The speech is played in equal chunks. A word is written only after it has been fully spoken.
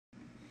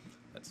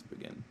let's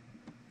begin.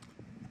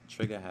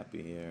 Trigger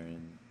Happy here,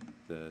 and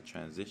the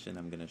transition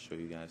I'm gonna show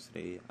you guys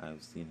today,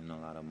 I've seen in a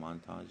lot of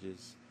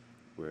montages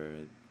where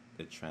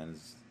it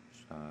transitions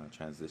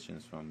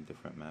from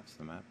different maps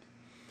to map.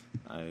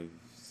 I've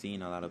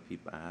seen a lot of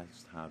people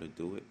ask how to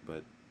do it,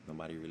 but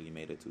nobody really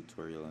made a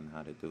tutorial on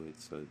how to do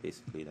it. So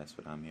basically, that's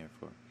what I'm here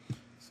for.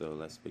 So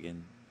let's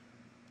begin.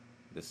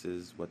 This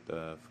is what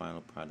the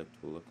final product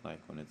will look like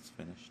when it's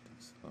finished.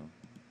 So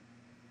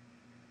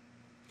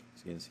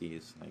as you can see,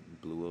 it's like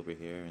blue over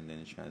here, and then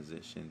it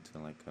transitioned to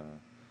like a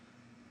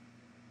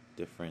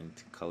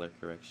different color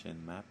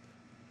correction map.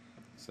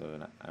 So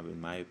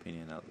in my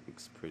opinion, that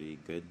looks pretty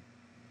good.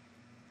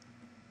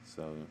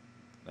 So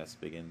let's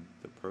begin.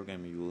 The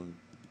program you will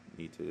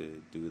need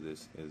to do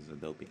this is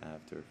Adobe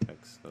After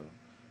Effects. So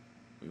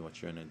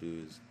what you're gonna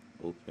do is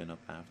open up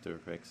After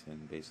Effects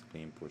and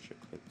basically import your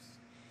clips.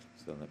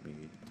 So let me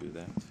do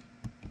that.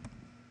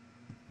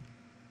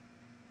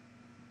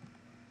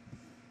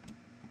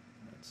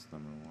 That's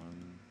number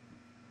one,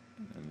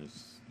 and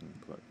just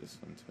import this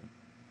one too.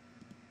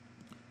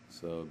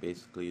 So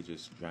basically,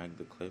 just drag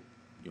the clip.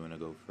 You want to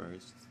go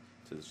first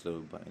to this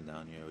little button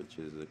down here, which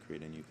is the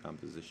create a new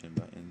composition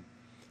button.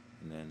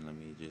 And then let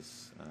me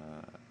just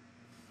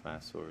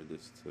fast forward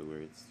this to where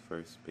it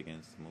first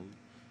begins to move,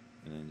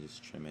 and then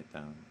just trim it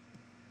down.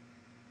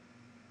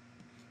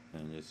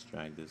 And just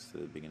drag this to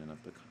the beginning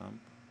of the comp.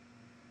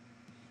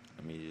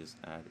 Let me just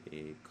add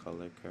a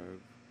color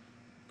curve.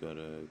 Go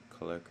to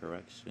color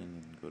correction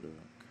and go to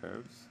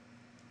curves.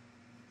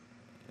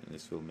 And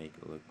this will make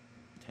it look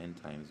 10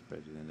 times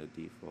better than the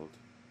default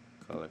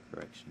color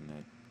correction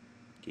that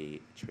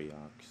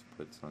Treyarch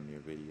puts on their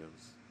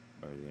videos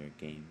or their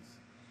games.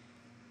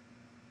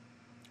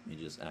 You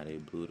just add a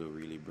blue to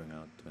really bring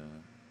out the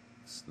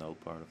snow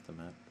part of the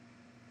map.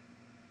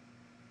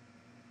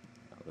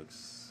 That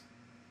looks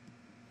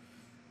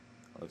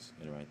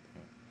good right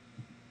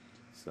there.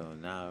 So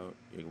now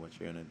what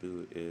you're gonna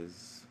do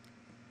is,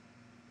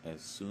 as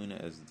soon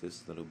as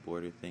this little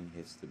border thing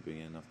hits the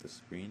beginning of the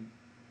screen,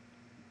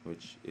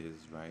 which is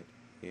right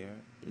here,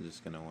 you're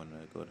just gonna want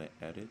to go to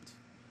edit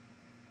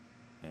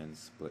and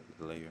split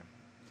the layer.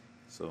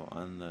 So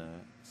on the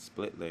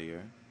split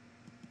layer,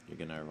 you're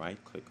gonna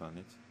right click on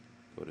it,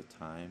 go to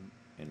time,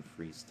 and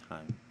freeze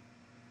time.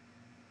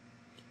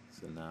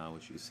 So now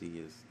what you see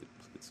is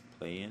it's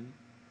playing,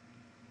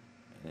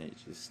 and then it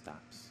just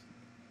stops.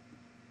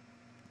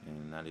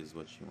 And that is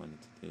what you want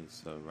it to do.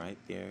 So right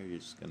there, you're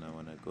just gonna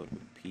want to go to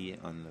P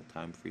on the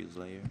time freeze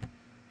layer,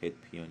 hit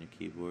P on your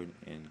keyboard,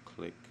 and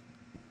click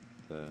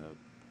the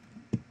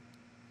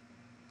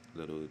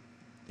little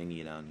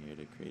thingy down here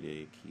to create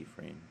a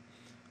keyframe.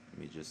 Let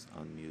me just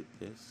unmute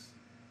this,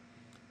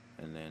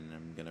 and then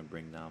I'm gonna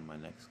bring down my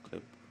next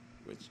clip,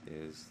 which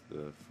is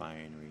the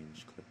firing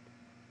range clip.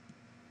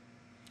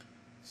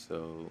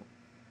 So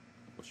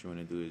what you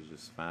want to do is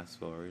just fast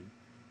forward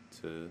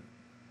to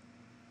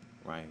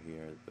right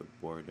here, the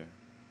border.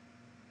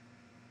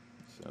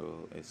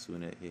 So as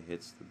soon as it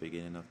hits the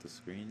beginning of the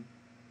screen,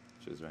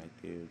 which is right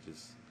there,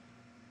 just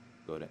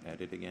go to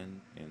edit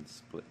again and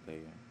split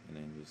layer, and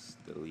then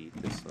just delete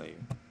this layer,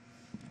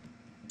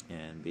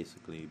 and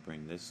basically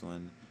bring this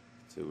one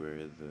to where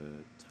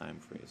the time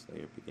freeze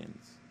layer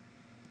begins.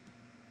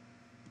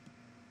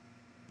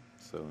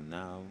 So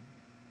now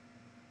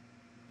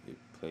it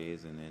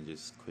plays, and then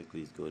just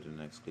quickly go to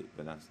the next clip,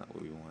 but that's not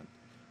what we want.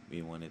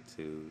 We want it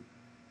to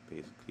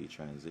basically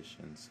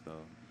transition. So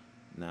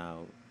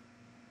now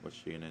what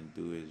you're gonna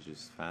do is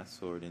just fast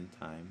forward in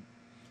time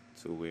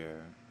to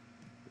where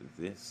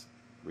this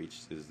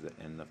reaches the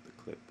end of the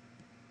clip,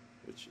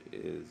 which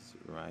is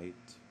right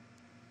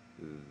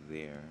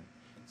there.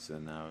 So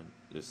now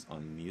just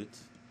unmute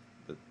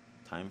the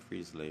time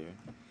freeze layer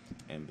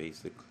and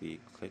basically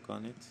click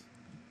on it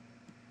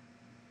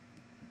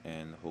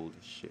and hold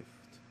shift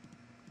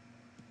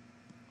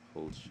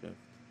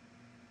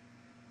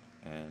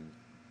and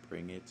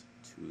bring it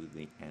to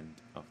the end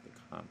of the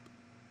comp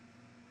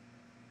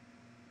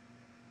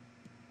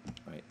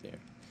right there.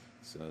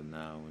 So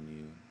now let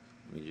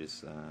me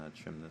just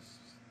trim this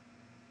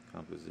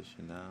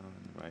composition down,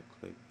 right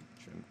click,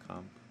 trim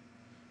comp.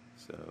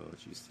 So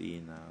what you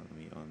see now, let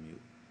me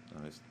unmute.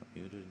 No, it's not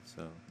muted.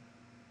 So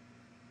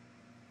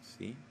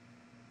see,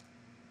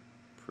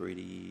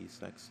 pretty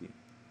sexy.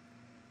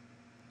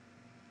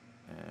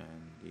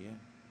 And yeah,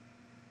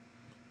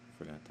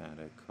 forgot to add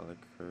a color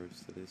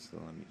curves to this, so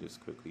let me just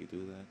quickly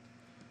do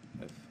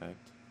that.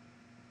 Effect,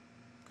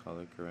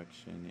 color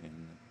correction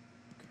in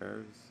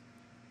curves,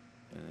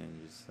 and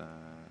then just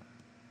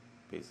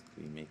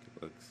basically make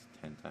it look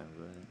 10 times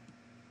better.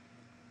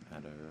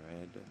 Add a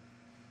red,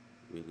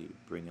 really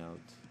bring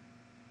out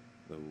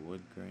the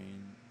wood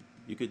grain.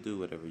 You could do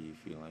whatever you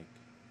feel like.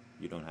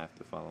 You don't have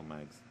to follow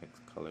my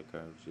exact color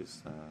curves,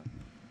 just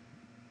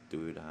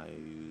do it how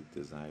you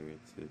desire it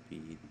to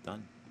be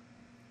done.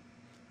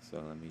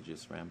 So let me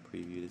just RAM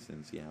preview this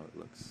and see how it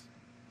looks.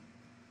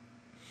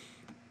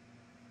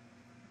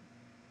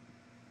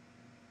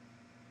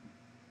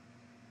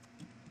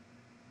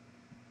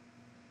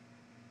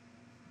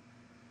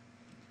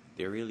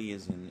 there really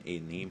isn't a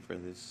name for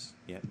this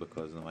yet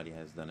because nobody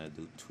has done a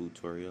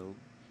tutorial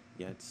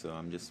yet. So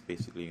I'm just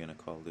basically gonna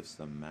call this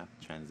the map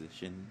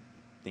transition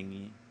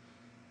thingy.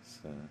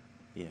 So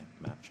yeah,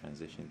 map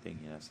transition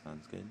thingy. That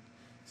sounds good.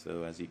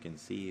 So as you can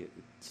see,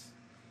 it's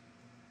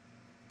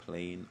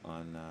playing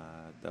on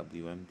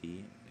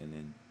WMD and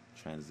then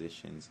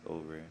transitions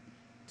over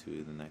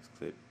to the next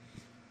clip.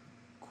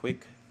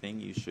 Quick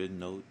thing you should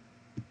note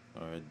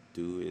or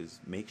do is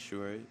make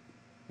sure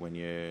when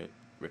you're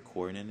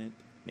recording it,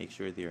 make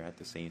sure they're at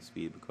the same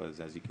speed because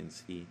as you can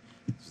see,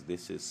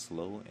 this is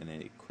slow and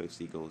then it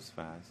quickly goes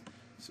fast.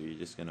 So you're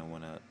just gonna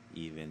want to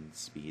even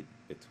speed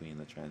between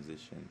the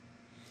transition.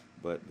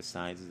 But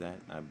besides that,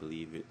 I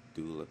believe it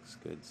looks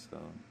good. So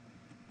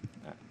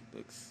that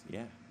looks,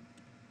 yeah.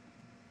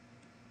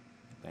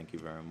 Thank you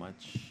very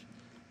much.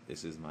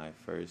 This is my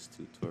first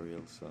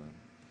tutorial, so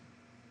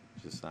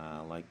just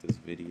like this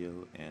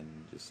video and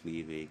just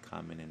leave a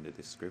comment in the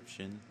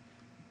description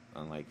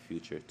on like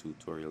future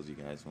tutorials you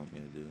guys want me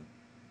to do.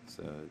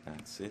 So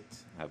that's it.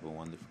 Have a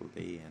wonderful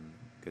day and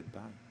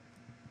goodbye.